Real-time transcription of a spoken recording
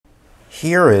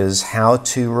Here is how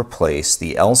to replace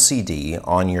the LCD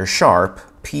on your Sharp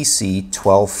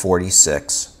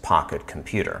PC-1246 pocket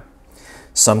computer.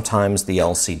 Sometimes the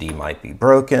LCD might be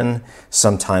broken,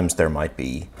 sometimes there might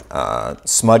be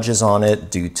smudges on it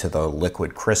due to the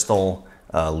liquid crystal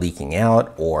leaking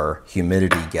out or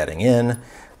humidity getting in,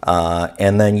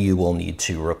 and then you will need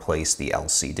to replace the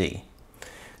LCD.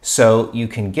 So you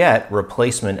can get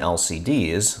replacement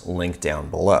LCDs linked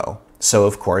down below. So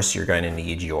of course you're going to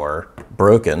need your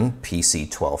broken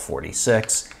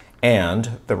PC-1246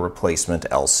 and the replacement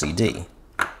LCD.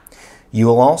 You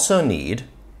will also need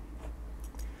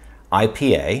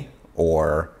IPA,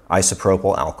 or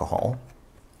isopropyl alcohol,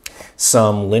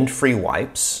 some lint-free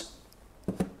wipes,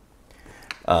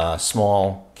 a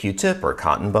small Q-tip or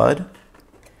cotton bud,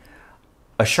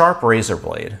 a sharp razor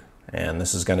blade, and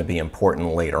this is going to be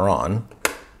important later on,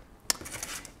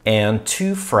 and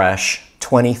 2 fresh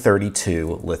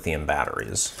 2032 lithium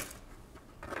batteries.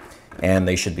 And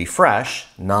they should be fresh,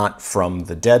 not from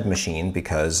the dead machine,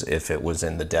 because if it was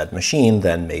in the dead machine,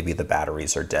 then maybe the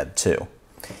batteries are dead too.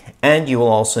 And you will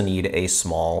also need a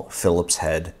small Phillips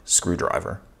head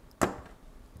screwdriver.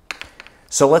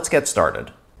 So let's get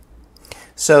started.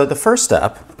 So the first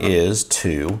step is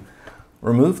to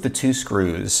remove the 2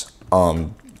 screws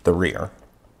on the rear.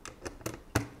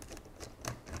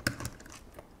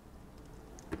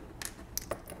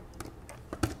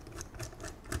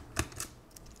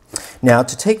 Now,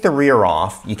 to take the rear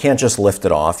off, you can't just lift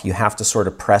it off. You have to sort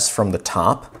of press from the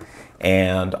top,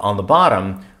 and on the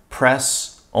bottom,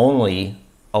 press only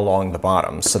along the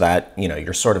bottom so that,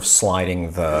 you're sort of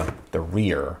sliding the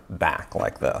rear back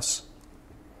like this.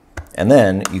 And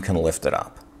then you can lift it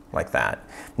up like that.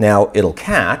 Now, it'll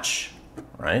catch,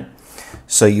 right?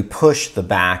 So you push the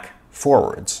back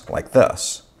forwards like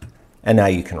this, and now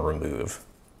you can remove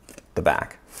the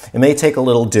back. It may take a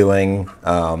little doing,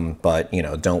 but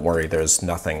don't worry, there's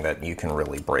nothing that you can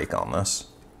really break on this.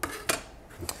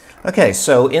 Okay,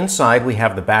 so inside we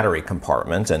have the battery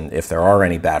compartment, and if there are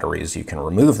any batteries, you can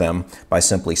remove them by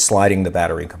simply sliding the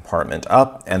battery compartment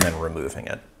up and then removing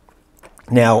it.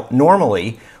 Now,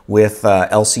 normally with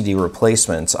LCD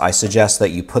replacements, I suggest that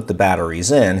you put the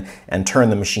batteries in and turn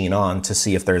the machine on to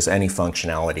see if there's any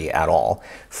functionality at all.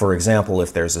 For example,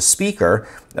 if there's a speaker,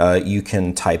 you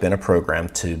can type in a program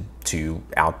to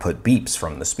output beeps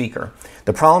from the speaker.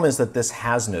 The problem is that this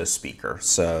has no speaker,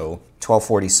 so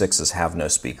 1246s have no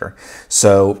speaker.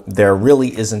 So there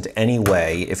really isn't any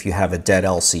way, if you have a dead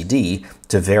LCD,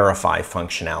 to verify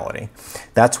functionality.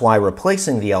 That's why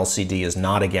replacing the LCD is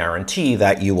not a guarantee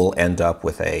that you will end up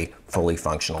with a fully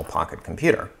functional pocket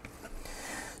computer.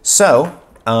 So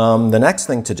the next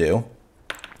thing to do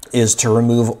is to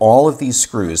remove all of these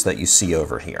screws that you see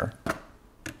over here.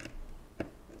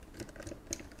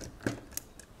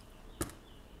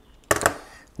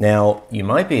 Now, you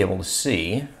might be able to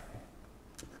see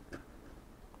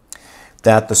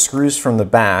that the screws from the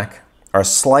back are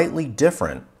slightly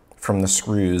different from the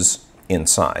screws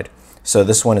inside. So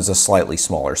this one is a slightly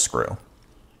smaller screw.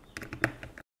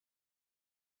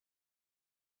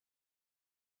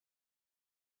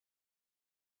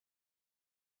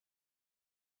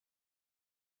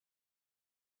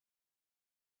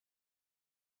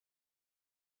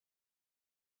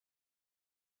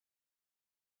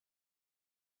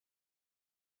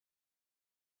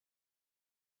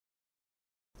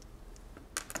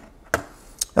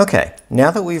 Okay,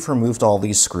 now that we've removed all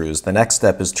these screws, the next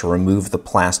step is to remove the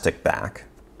plastic back.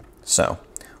 So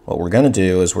what we're going to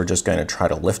do is we're just going to try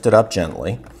to lift it up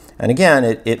gently. And again,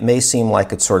 it may seem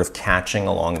like it's sort of catching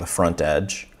along the front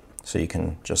edge, so you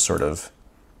can just sort of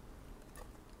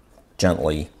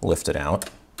gently lift it out.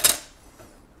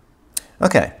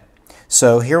 Okay,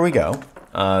 so here we go.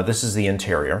 This is the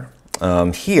interior.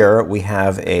 Here we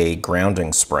have a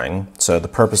grounding spring. So the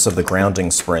purpose of the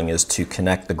grounding spring is to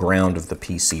connect the ground of the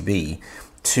PCB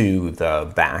to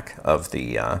the back of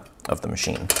the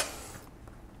machine.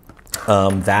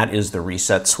 That is the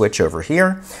reset switch over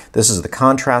here. This is the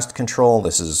contrast control.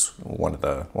 This is one of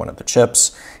the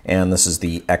chips, and this is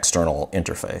the external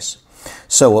interface.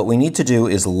 So what we need to do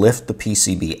is lift the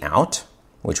PCB out,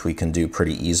 which we can do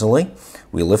pretty easily.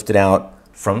 We lift it out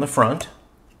from the front,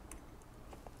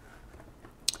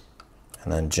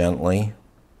 and then gently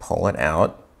pull it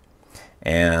out.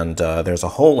 And there's a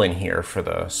hole in here for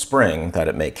the spring that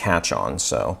it may catch on,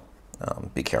 so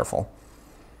be careful.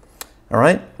 All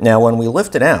right, now when we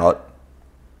lift it out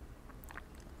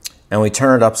and we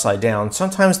turn it upside down,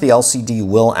 sometimes the LCD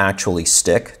will actually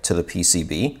stick to the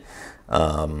PCB.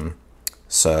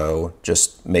 So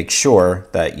just make sure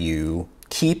that you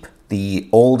keep the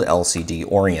old LCD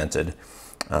oriented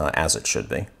as it should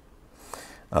be.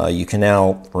 You can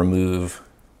now remove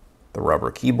the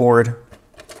rubber keyboard.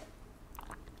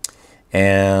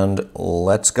 And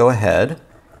let's go ahead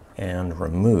and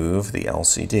remove the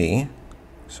LCD.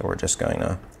 So we're just going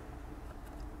to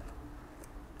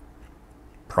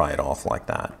pry it off like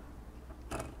that.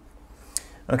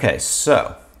 Okay,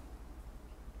 so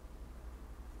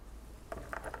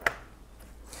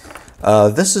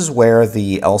this is where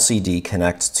the LCD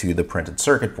connects to the printed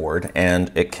circuit board,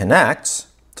 and it connects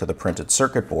to the printed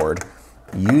circuit board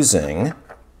using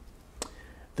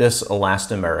this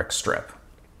elastomeric strip.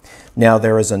 Now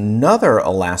there is another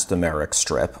elastomeric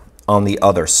strip on the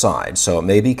other side, so it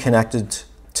may be connected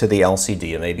to the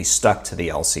LCD, it may be stuck to the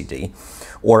LCD,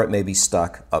 or it may be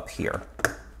stuck up here.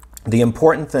 The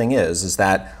important thing is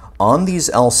that on these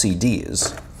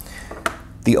LCDs,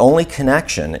 the only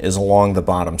connection is along the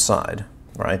bottom side,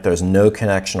 right? There's no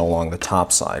connection along the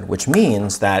top side, which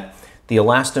means that the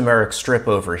elastomeric strip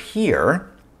over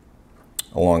here,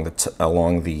 along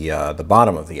the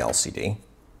bottom of the LCD,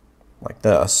 like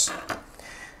this,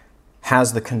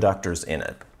 has the conductors in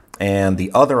it, and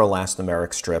the other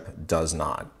elastomeric strip does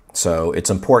not. So it's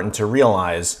important to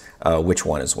realize which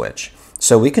one is which.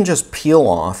 So we can just peel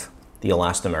off the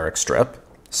elastomeric strip,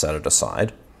 set it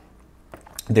aside.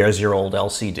 There's your old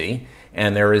LCD,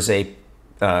 and there is a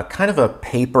kind of a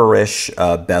paperish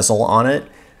bezel on it.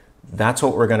 That's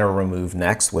what we're going to remove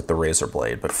next with the razor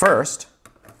blade. But first,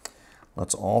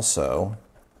 let's also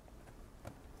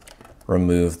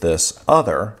remove this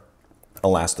other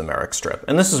elastomeric strip.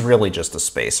 And this is really just a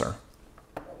spacer.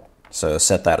 So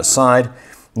set that aside.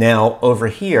 Now over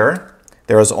here,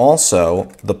 there is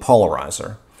also the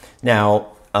polarizer.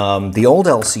 Now the old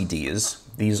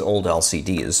LCDs, these old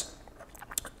LCDs,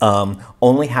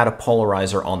 only had a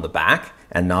polarizer on the back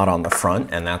and not on the front,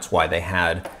 and that's why they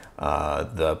had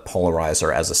the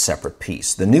polarizer as a separate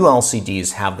piece. The new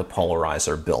LCDs have the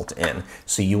polarizer built in,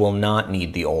 so you will not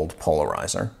need the old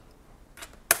polarizer.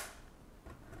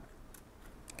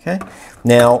 Okay.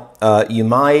 Now, you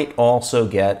might also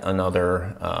get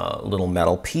another little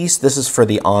metal piece. This is for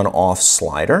the on-off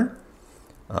slider.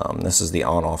 This is the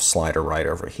on-off slider right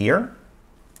over here.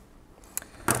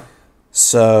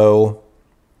 So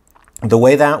the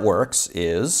way that works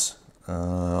is,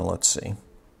 let's see.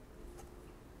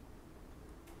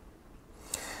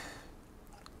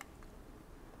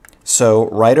 So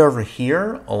right over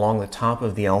here, along the top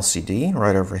of the LCD,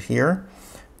 right over here,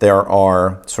 there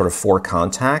are sort of 4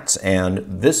 contacts, and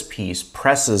this piece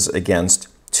presses against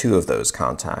 2 of those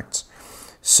contacts.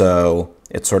 So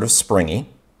it's sort of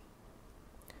springy.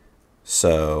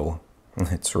 So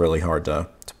it's really hard to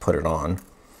put it on.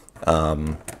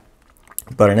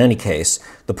 But in any case,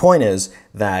 the point is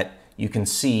that you can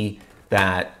see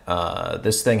that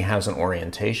this thing has an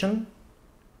orientation,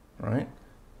 right,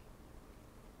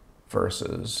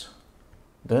 versus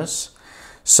this.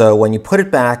 So when you put it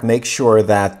back, make sure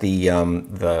that the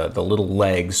little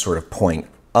legs sort of point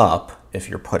up if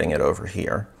you're putting it over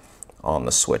here on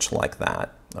the switch like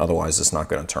that. Otherwise, it's not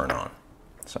going to turn on.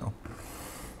 So,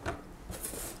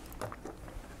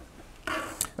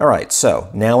 all right, so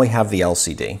now we have the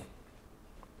LCD.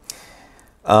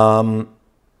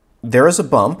 There is a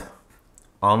bump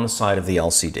on the side of the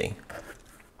LCD,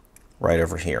 right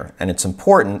over here. And it's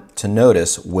important to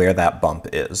notice where that bump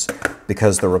is,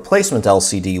 because the replacement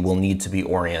LCD will need to be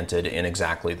oriented in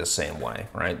exactly the same way,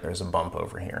 right? There's a bump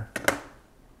over here.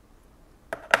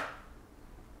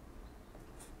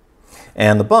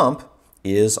 And the bump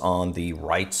is on the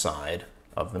right side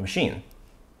of the machine.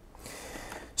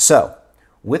 So,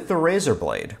 with the razor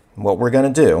blade, what we're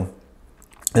going to do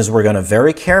is we're going to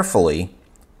very carefully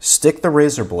stick the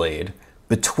razor blade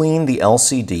between the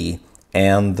LCD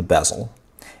and the bezel.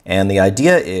 And the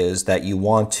idea is that you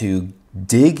want to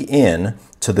dig in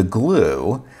to the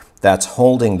glue that's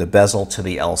holding the bezel to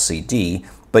the LCD,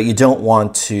 but you don't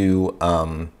want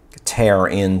to tear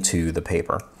into the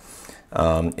paper.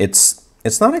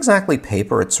 It's not exactly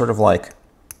paper, it's sort of like,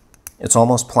 it's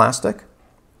almost plastic.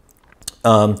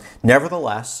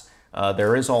 Nevertheless,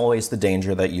 there is always the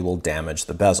danger that you will damage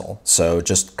the bezel. So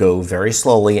just go very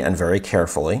slowly and very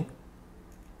carefully.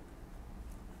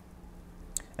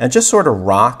 And just sort of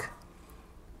rock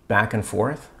back and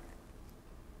forth.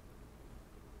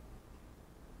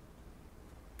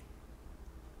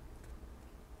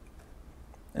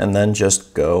 And then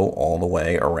just go all the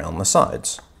way around the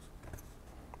sides.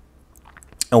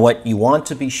 And what you want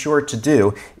to be sure to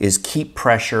do is keep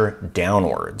pressure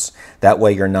downwards. That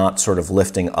way you're not sort of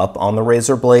lifting up on the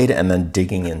razor blade and then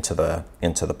digging into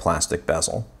the plastic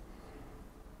bezel.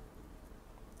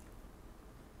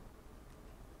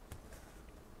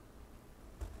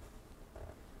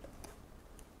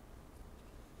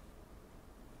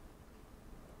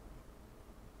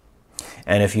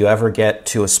 And if you ever get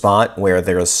to a spot where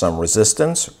there's some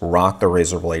resistance, rock the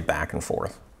razor blade back and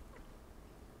forth.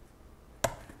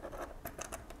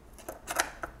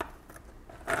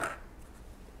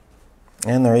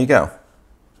 And there you go.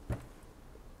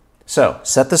 So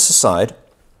set this aside,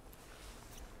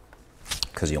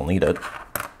 because you'll need it.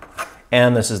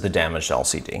 And this is the damaged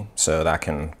LCD, so that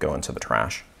can go into the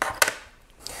trash.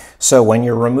 So when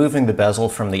you're removing the bezel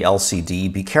from the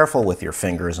LCD, be careful with your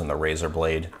fingers and the razor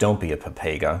blade. Don't be a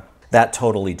papega. That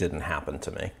totally didn't happen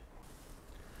to me.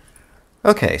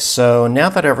 Okay, so now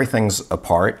that everything's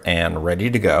apart and ready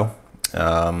to go,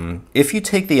 if you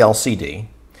take the LCD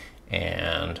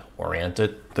and orient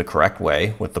it the correct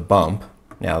way with the bump,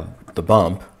 now the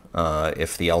bump,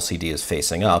 if the LCD is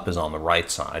facing up, is on the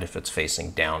right side. If it's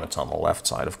facing down, it's on the left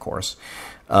side, of course.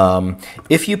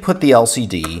 If you put the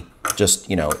LCD just,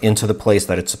 into the place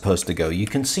that it's supposed to go, you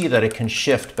can see that it can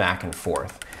shift back and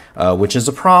forth, which is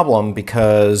a problem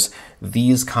because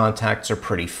these contacts are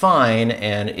pretty fine,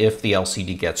 and if the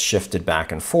LCD gets shifted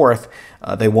back and forth,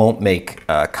 they won't make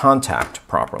contact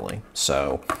properly.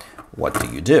 So what do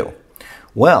you do?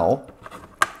 Well,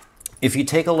 if you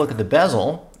take a look at the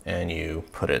bezel and you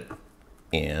put it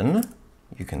in,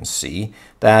 you can see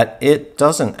that it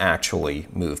doesn't actually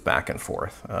move back and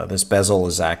forth. This bezel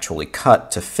is actually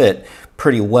cut to fit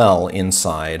pretty well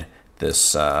inside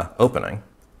this opening.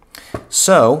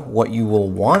 So what you will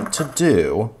want to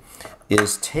do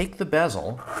is take the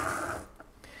bezel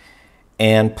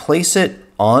and place it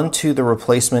onto the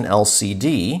replacement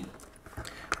LCD.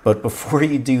 But before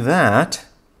you do that,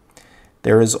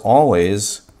 there is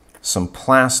always some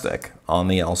plastic on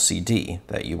the LCD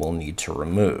that you will need to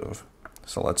remove.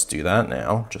 So let's do that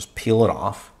now. Just peel it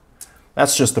off.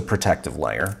 That's just the protective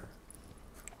layer.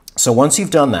 So once you've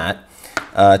done that,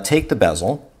 take the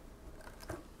bezel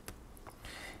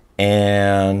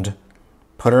and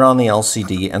put it on the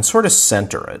LCD and sort of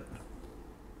center it.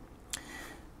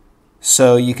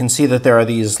 So you can see that there are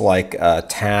these like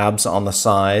tabs on the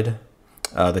side.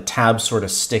 The tabs sort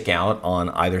of stick out on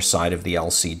either side of the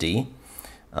LCD.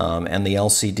 And the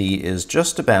LCD is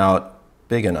just about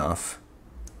big enough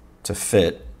to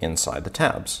fit inside the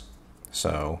tabs.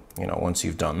 So, once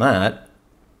you've done that,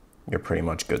 you're pretty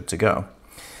much good to go.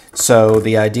 So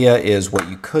the idea is what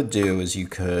you could do is you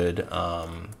could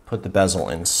put the bezel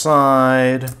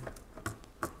inside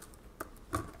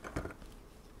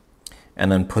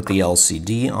and then put the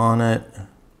LCD on it.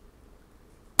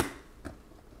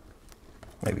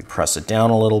 Maybe press it down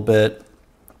a little bit,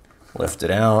 lift it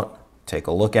out, take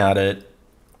a look at it.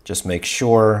 Just make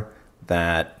sure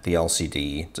that the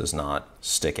LCD does not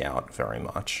stick out very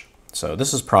much. So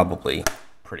this is probably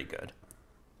pretty good.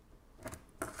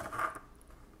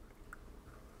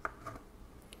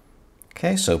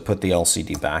 Okay, so put the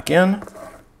LCD back in.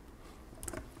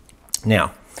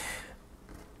 Now,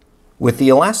 with the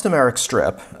elastomeric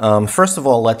strip, first of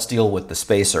all, let's deal with the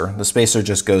spacer. The spacer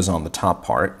just goes on the top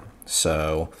part.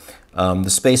 So the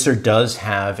spacer does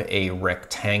have a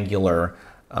rectangular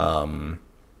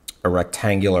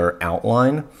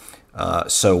outline.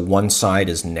 So one side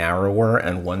is narrower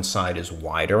and one side is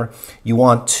wider. You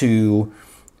want to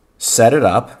set it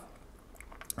up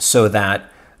so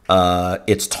that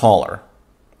it's taller,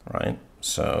 right?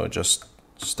 So just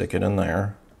stick it in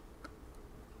there.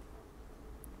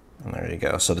 And there you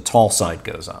go. So the tall side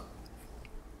goes up.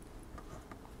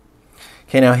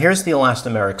 Okay, now here's the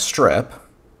elastomeric strip.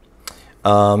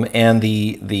 And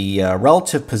the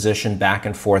relative position back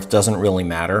and forth doesn't really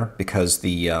matter because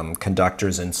the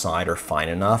conductors inside are fine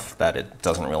enough that it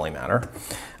doesn't really matter.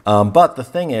 But the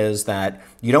thing is that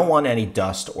you don't want any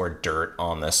dust or dirt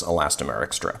on this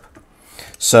elastomeric strip.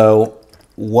 So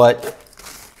what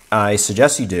I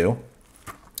suggest you do,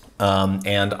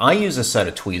 and I use a set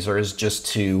of tweezers just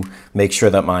to make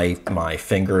sure that my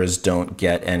fingers don't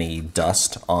get any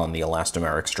dust on the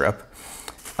elastomeric strip.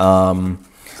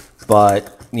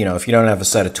 But, if you don't have a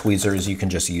set of tweezers, you can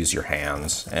just use your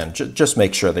hands and just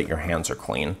make sure that your hands are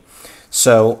clean.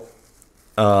 So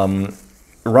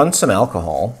run some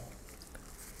alcohol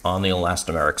on the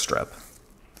elastomeric strip.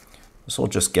 This will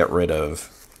just get rid of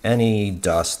any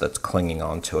dust that's clinging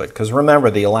onto it. Because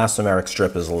remember, the elastomeric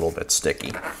strip is a little bit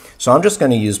sticky. So I'm just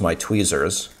going to use my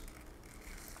tweezers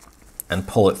and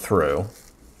pull it through.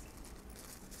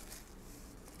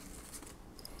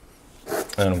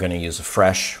 And I'm going to use a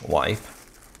fresh wipe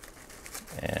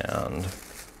and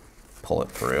pull it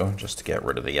through just to get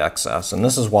rid of the excess. And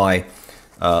this is why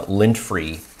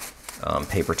lint-free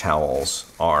paper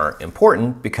towels are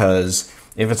important, because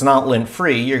if it's not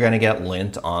lint-free, you're going to get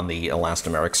lint on the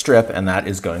elastomeric strip, and that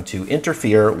is going to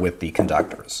interfere with the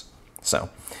conductors. So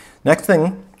next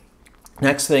thing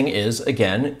Next thing is,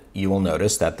 again, you will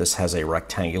notice that this has a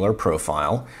rectangular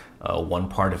profile. One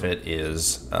part of it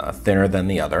is thinner than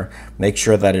the other. Make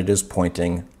sure that it is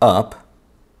pointing up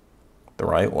the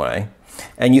right way.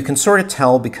 And you can sort of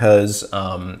tell because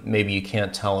maybe you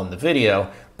can't tell in the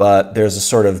video, but there's a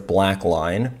sort of black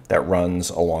line that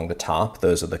runs along the top.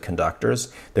 Those are the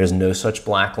conductors. There's no such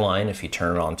black line if you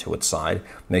turn it onto its side.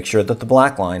 Make sure that the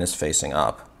black line is facing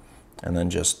up, and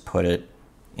then just put it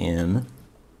in.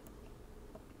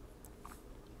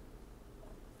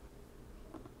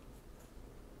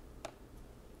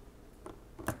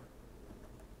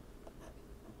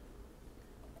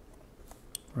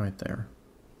 Right there.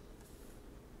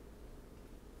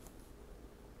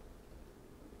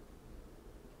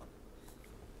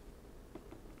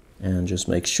 And just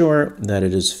make sure that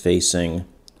it is facing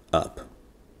up.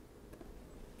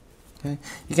 Okay.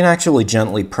 You can actually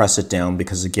gently press it down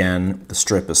because, again, the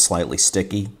strip is slightly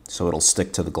sticky, so it'll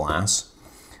stick to the glass.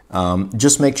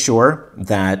 Just make sure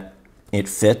that it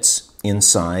fits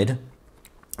inside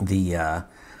the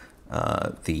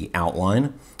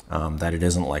outline, that it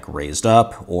isn't like raised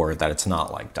up, or that it's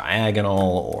not like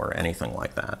diagonal or anything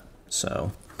like that.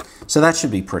 So that should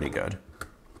be pretty good.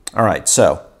 All right,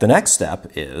 so the next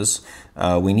step is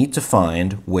we need to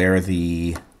find where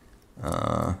the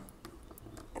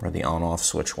on-off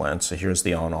switch went. So here's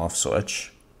the on-off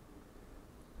switch.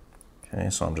 Okay,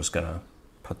 so I'm just gonna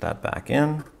put that back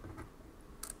in.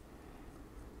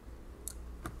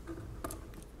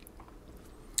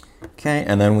 Okay,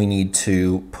 and then we need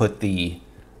to put the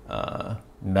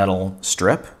metal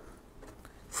strip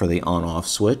for the on-off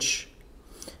switch.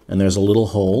 And there's a little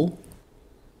hole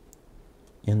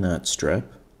in that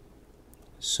strip.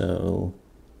 So,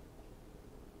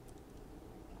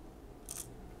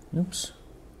 oops.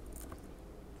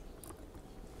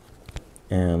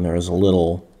 And there's a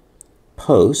little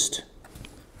post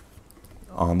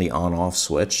on the on-off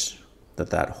switch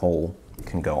that hole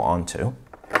can go onto.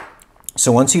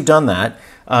 So once you've done that,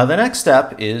 the next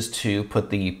step is to put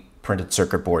the printed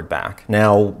circuit board back.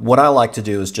 Now, what I like to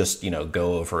do is just,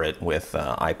 go over it with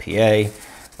IPA,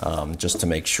 just to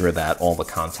make sure that all the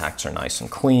contacts are nice and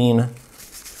clean,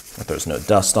 that there's no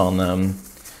dust on them.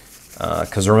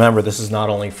 Because remember, this is not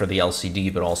only for the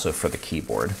LCD, but also for the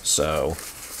keyboard. So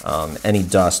any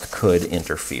dust could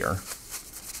interfere.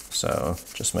 So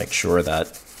just make sure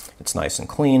that it's nice and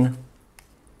clean.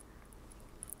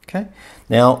 Okay,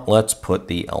 now let's put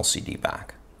the LCD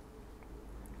back.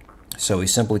 So we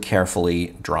simply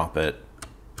carefully drop it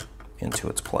into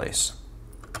its place.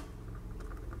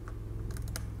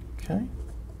 Okay.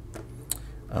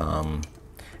 And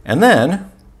then,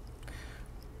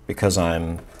 because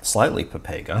I'm slightly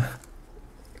papega,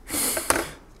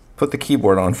 put the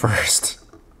keyboard on first.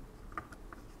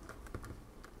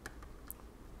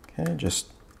 Okay, just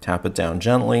tap it down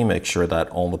gently, make sure that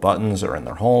all the buttons are in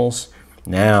their holes.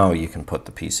 Now you can put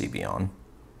the PCB on.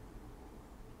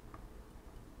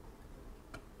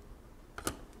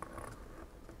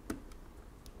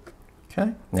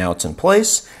 Okay, now it's in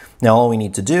place. Now all we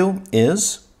need to do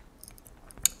is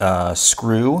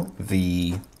screw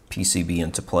the PCB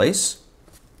into place.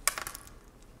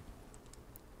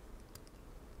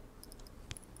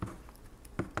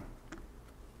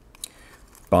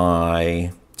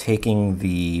 By taking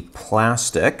the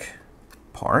plastic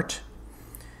part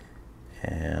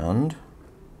and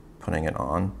putting it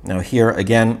on. Now here,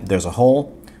 again, there's a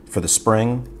hole for the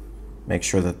spring. Make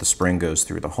sure that the spring goes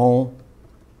through the hole.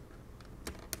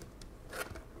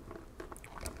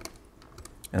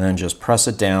 And then just press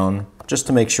it down just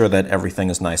to make sure that everything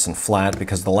is nice and flat,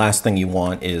 because the last thing you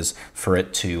want is for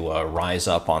it to rise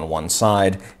up on one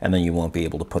side, and then you won't be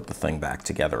able to put the thing back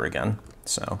together again.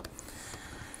 So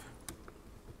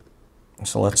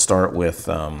let's start with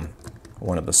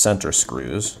one of the center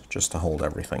screws just to hold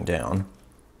everything down.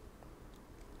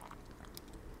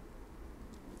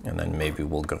 And then maybe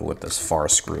we'll go with this far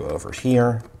screw over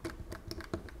here.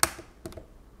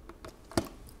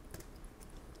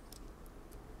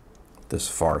 This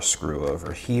far screw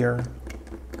over here.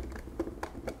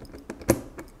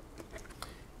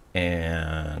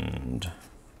 And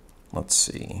let's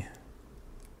see.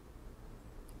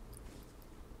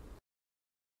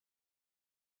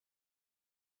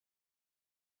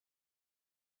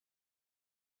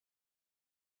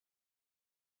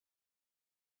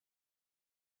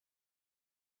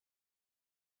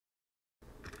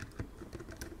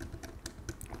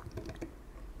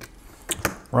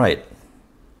 Right.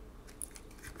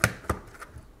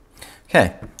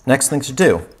 Okay, next thing to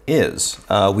do is,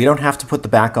 we don't have to put the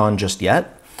back on just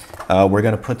yet. We're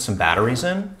going to put some batteries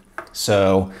in.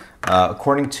 So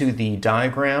according to the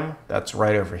diagram that's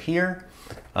right over here,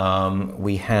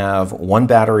 we have one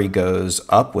battery goes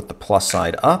up with the plus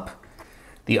side up.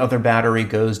 The other battery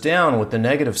goes down with the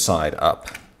negative side up.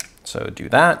 So do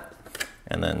that,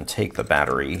 and then take the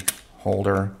battery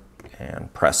holder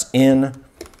and press in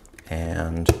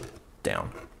and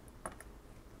down.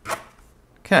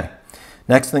 Okay,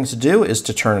 next thing to do is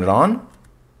to turn it on,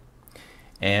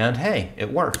 and hey,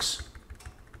 it works.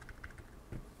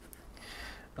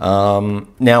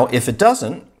 Now, if it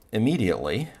doesn't,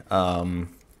 immediately,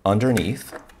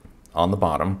 underneath, on the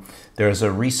bottom, there's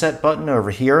a reset button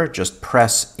over here. Just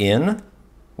press in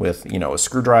with, a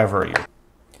screwdriver.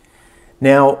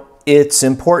 Now, it's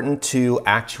important to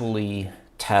actually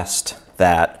test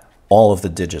that all of the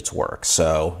digits work.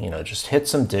 So, just hit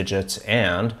some digits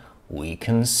and we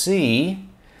can see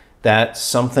that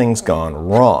something's gone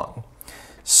wrong.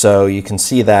 So you can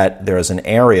see that there's an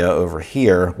area over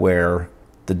here where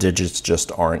the digits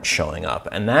just aren't showing up.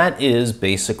 And that is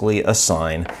basically a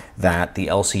sign that the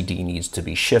LCD needs to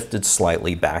be shifted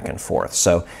slightly back and forth.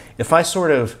 So if I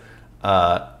sort of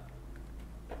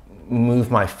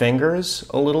move my fingers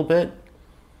a little bit,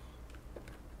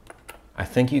 I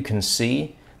think you can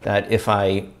see that if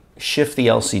I shift the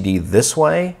LCD this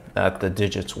way, that the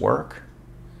digits work.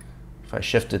 If I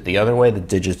shift it the other way, the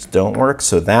digits don't work.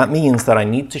 So that means that I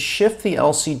need to shift the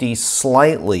LCD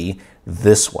slightly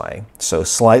this way. So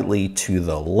slightly to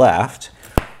the left,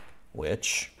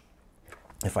 which,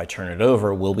 if I turn it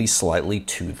over, will be slightly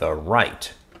to the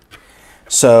right.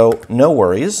 So no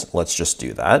worries, let's just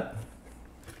do that.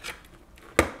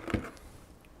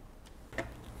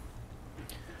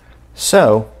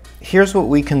 So here's what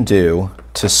we can do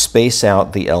to space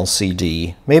out the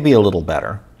LCD maybe a little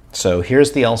better. So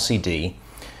here's the LCD.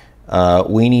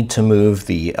 We need to move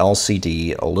the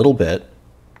LCD a little bit.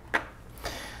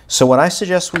 So what I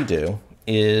suggest we do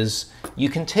is you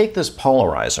can take this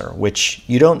polarizer, which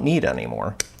you don't need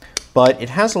anymore, but it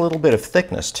has a little bit of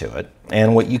thickness to it.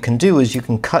 And what you can do is you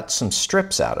can cut some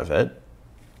strips out of it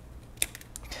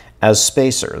as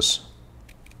spacers.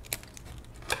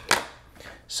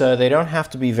 So they don't have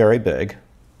to be very big.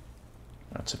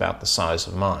 That's about the size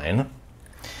of mine.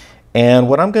 And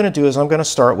what I'm going to do is I'm going to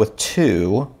start with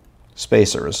 2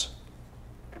 spacers.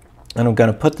 And I'm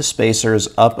going to put the spacers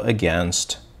up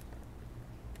against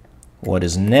what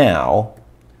is now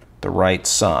the right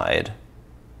side.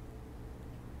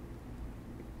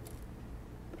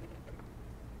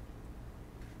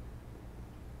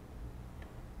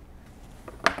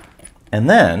 And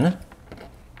then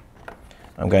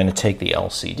I'm going to take the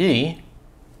LCD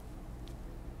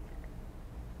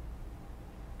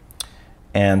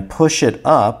and push it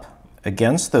up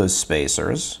against those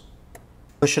spacers.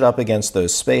 Push it up against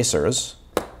those spacers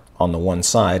on the one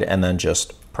side and then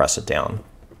just press it down.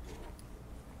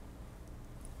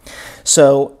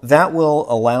 So that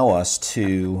will allow us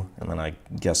to, and then I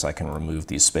guess I can remove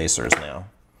these spacers now.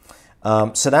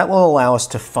 So that will allow us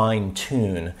to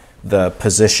fine-tune the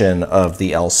position of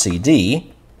the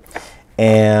LCD,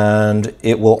 and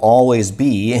it will always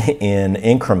be in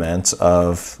increments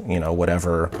of,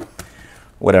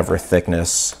 whatever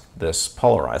thickness this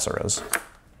polarizer is.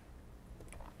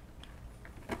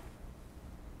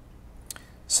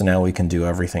 So now we can do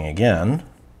everything again.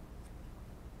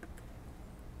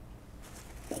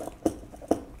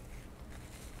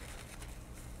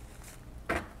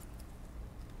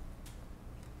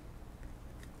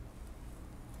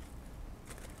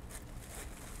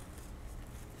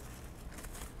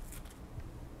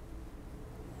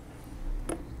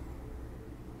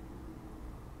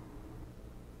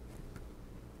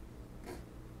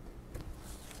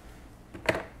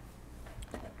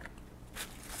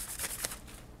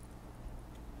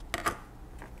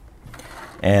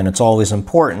 And it's always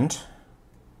important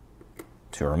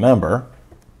to remember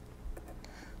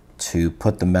to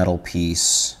put the metal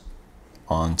piece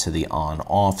onto the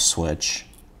on-off switch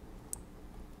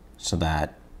so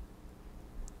that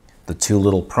the 2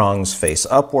 little prongs face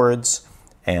upwards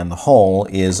and the hole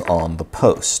is on the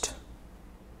post.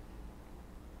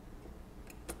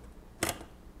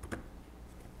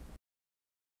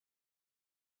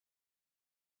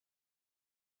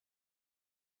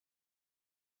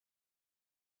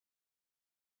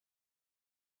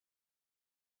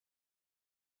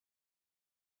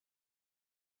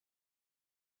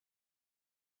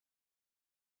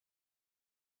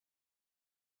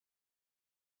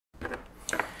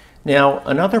 Now,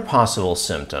 another possible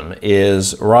symptom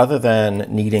is, rather than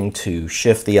needing to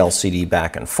shift the LCD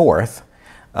back and forth,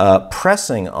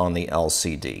 pressing on the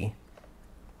LCD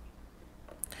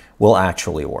will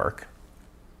actually work.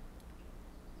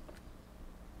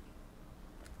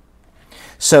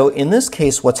 So in this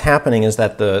case, what's happening is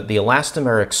that the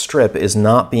elastomeric strip is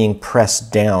not being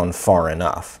pressed down far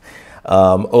enough.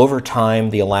 Over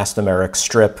time, the elastomeric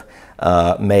strip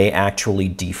may actually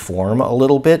deform a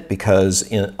little bit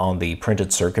because on the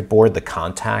printed circuit board, the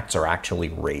contacts are actually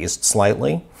raised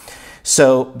slightly.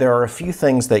 So there are a few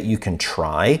things that you can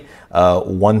try.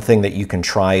 One thing that you can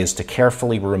try is to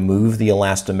carefully remove the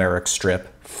elastomeric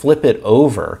strip, flip it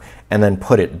over, and then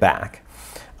put it back.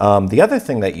 The other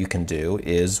thing that you can do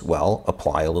is, well,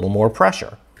 apply a little more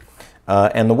pressure.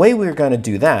 And the way we're going to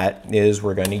do that is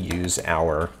we're going to use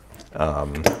our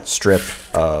strip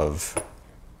of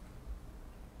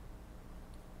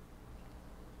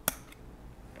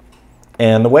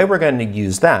And the way we're going to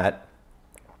use that,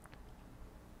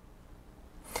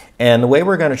 and the way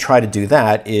we're going to try to do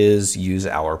that is use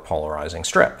our polarizing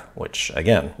strip, which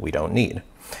again, we don't need.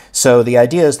 So the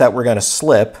idea is that we're going to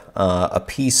slip a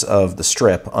piece of the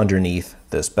strip underneath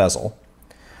this bezel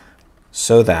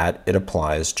so that it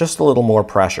applies just a little more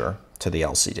pressure to the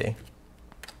LCD.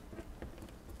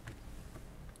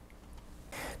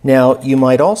 Now, you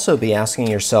might also be asking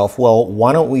yourself, well,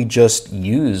 why don't we just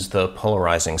use the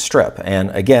polarizing strip? And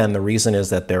again, the reason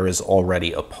is that there is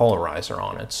already a polarizer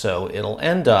on it. So it'll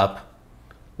end up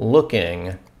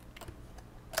looking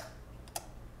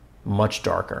much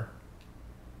darker.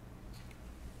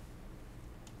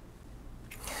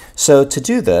 So to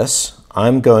do this,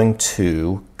 I'm going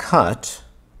to cut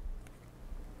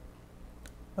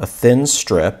a thin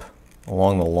strip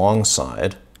along the long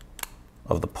side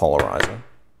of the polarizer.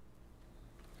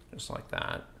 Just like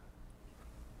that.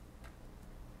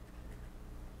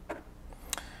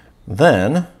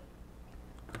 Then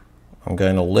I'm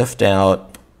going to lift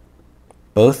out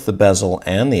both the bezel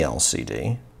and the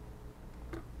LCD.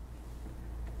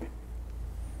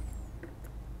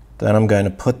 Then I'm going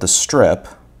to put the strip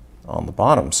on the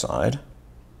bottom side.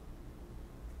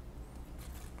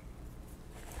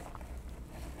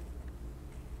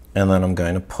 And then I'm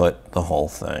going to put the whole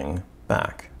thing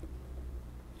back.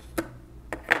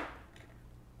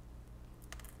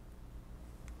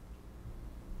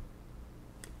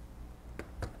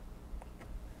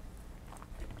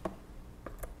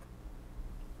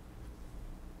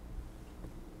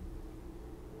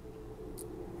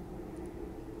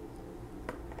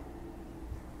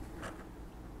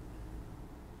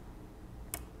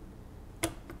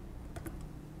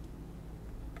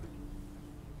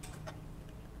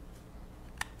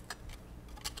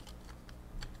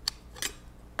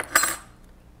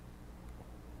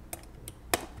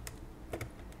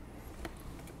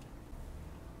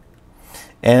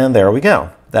 And there we go.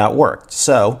 That worked.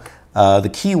 So the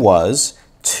key was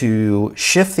to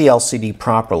shift the LCD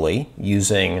properly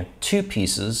using two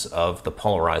pieces of the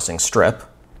polarizing strip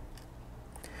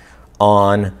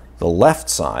on the left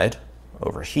side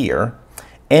over here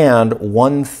and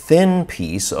one thin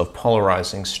piece of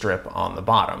polarizing strip on the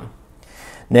bottom.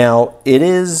 Now, it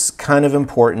is kind of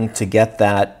important to get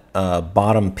that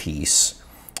bottom piece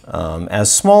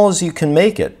as small as you can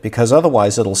make it, because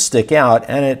otherwise it'll stick out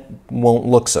and it won't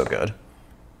look so good.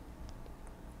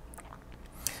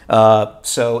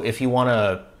 So if you want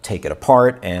to take it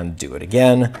apart and do it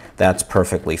again, that's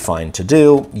perfectly fine to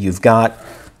do. You've got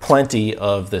plenty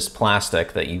of this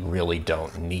plastic that you really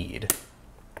don't need.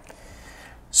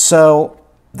 So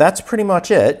that's pretty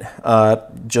much it.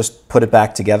 Just put it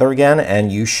back together again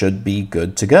and you should be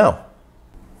good to go.